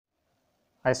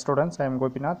Hi students, I am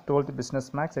Gopinath, 12th Business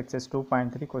Max, exercise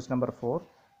 2.3, question number 4.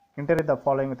 Integrate the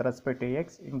following with respect to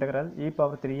x, integral e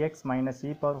power 3x minus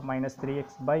e power minus 3x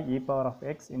by e power of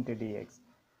x into dx.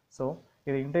 So,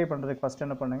 இதை integrate பண்ணுறதுக்கு first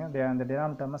என்ன பண்ணுங்க, அந்த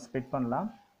denominator split பண்ணலாம்.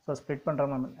 So, split பண்ணுற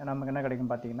நமக்கு என்ன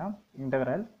கிடைக்கும் பார்த்தீங்கன்னா,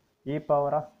 integral e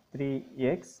power of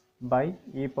 3x by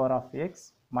e power of x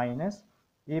minus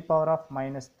e power of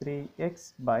minus 3x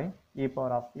by e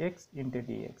power of x into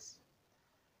dx.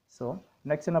 So,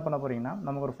 next என்ன பண்ண போறீங்கன்னா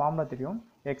நமக்கு ஒரு ஃபார்முலா தெரியும்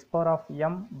x power of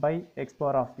m by x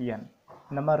power of n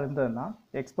இந்த மாதிரி இருந்ததுன்னா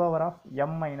x power of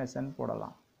m minus n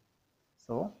போடலாம்.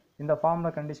 ஸோ இந்த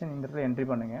ஃபார்முலா கண்டிஷன் இந்த இடத்துல என்ட்ரி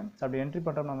பண்ணுங்க. அப்படி என்ட்ரி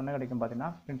பண்ணுறோம் நம்ம என்ன கிடைக்கும்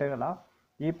பார்த்தீங்கன்னா integral of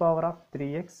e power of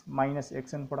 3x minus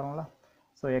x n போடலாங்களா.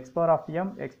 So x power of m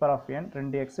x power of n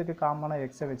ரெண்டு எக்ஸுக்கு காமனாக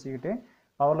எக்ஸை வச்சுக்கிட்டு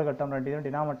பவரில் கட்டம் ரெண்டு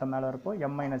டினாமினேட்டர் மேலே இருப்போம்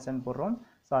m minus n போடுறோம்.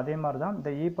 ஸோ அதே மாதிரி தான்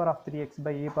இந்த e power of 3x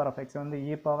by e power of x வந்து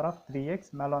e power of 3x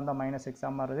மேலே வந்தால் மைனஸ்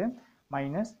எக்ஸாக மாறுது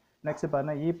மைனஸ் நெக்ஸ்ட்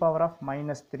பார்த்தீங்கன்னா e power of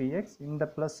minus 3x இந்த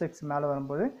ப்ளஸ் எக்ஸ் மேலே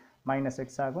வரும்போது மைனஸ்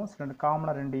எக்ஸ் ஆகும். ஸோ ரெண்டு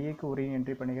காமனாக ரெண்டு ஈக்கு ஒரு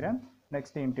என்ட்ரி பண்ணிக்கிறேன்.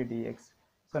 Next into dx.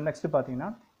 So next பார்த்தீங்கன்னா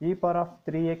e power of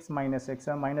 3x minus x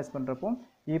minus பண்ணுறப்போ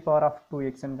e power of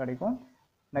 2xன்னு கிடைக்கும்.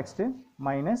 Next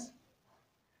minus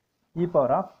e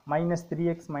power of minus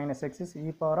 3x minus x is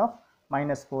e power of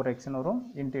minus 4xன்னு வரும்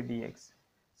into dx.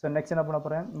 So next என்ன பண்ண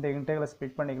போகிறேன், இந்த இன்டெக்ரலை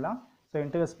split பண்ணிக்கலாம். ஸோ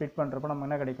இன்டெக்ரல் ஸ்ப்ளிட் பண்ணுறப்போ நம்ம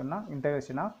என்ன கிடைக்கும்னா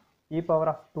integration of e power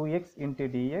of 2x into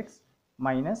dx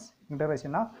minus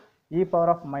integration of e power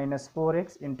of minus 4x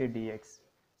into dx.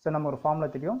 So நம்ம ஒரு ஃபார்முலா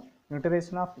தெரியும்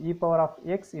integration of e power of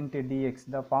x into dx.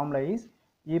 The formula is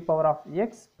e power of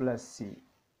x plus c.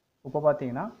 இப்போ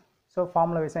பார்த்தீங்கன்னா so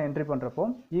formula வைஸாக entry பண்ணுறப்போ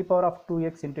e power of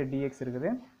 2x into dx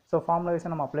இருக்குது. So formula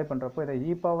வைஸாக நம்ம அப்ளை பண்ணுறப்போ இதை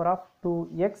e power of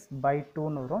 2x by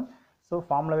 2ன்னு வரும். ஸோ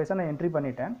ஃபார்முலா வைஸாக நான் என்ட்ரி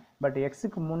பண்ணிட்டேன். பட்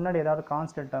எக்ஸுக்கு முன்னாடி ஏதாவது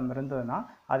கான்ஸ்டன்ட் டேர்ம் இருந்ததுன்னா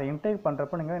அதை இன்டெகிரேட்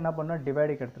பண்ணுறப்போ நீங்கள் என்ன பண்ணணும்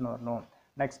டிவைடுக்கு எடுத்துன்னு வரணும்.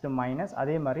 நெக்ஸ்ட் மைனஸ்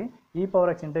அதே மாதிரி e power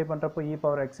x இன்டெகிரேட் பண்ணுறப்போ e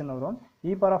power xன்னு வரும்.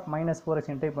 e power of minus 4x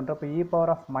integrate பண்ணுறப்போ e power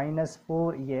of minus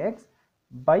 4x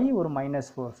by ஒரு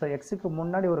மைனஸ் 4. ஸோ எக்ஸுக்கு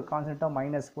முன்னாடி ஒரு கான்ஸ்டன்ட்டாக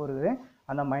மைனஸ் 4 இருக்குது,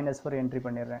 அந்த மைனஸ் 4 என்ட்ரி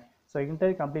பண்ணிடுறேன். ஸோ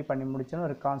இன்டெகிரேட் கம்ப்ளீட் பண்ணி முடிச்சோன்னு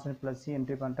ஒரு கான்ஸ்டன்ட் ப்ளஸ் சி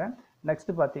என்ட்ரி பண்ணுறேன்.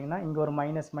 நெக்ஸ்ட் பார்த்தீங்கன்னா இங்கே ஒரு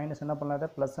மைனஸ் மைனஸ் என்ன பண்ணலாம், அதை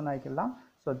ப்ளஸ்ன்னு ஆக்கிடலாம்.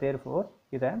 ஸோ தேர்ஃபோர்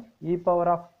இதை e power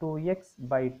of 2x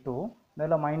by 2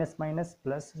 இதில் minus minus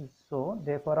plus. So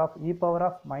therefore of e power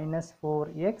of minus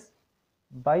 4x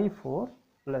by 4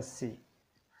 plus c.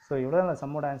 So இவ்வளோ தான்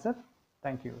சம்மோட ஆன்சர்.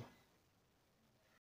 தேங்க்யூ.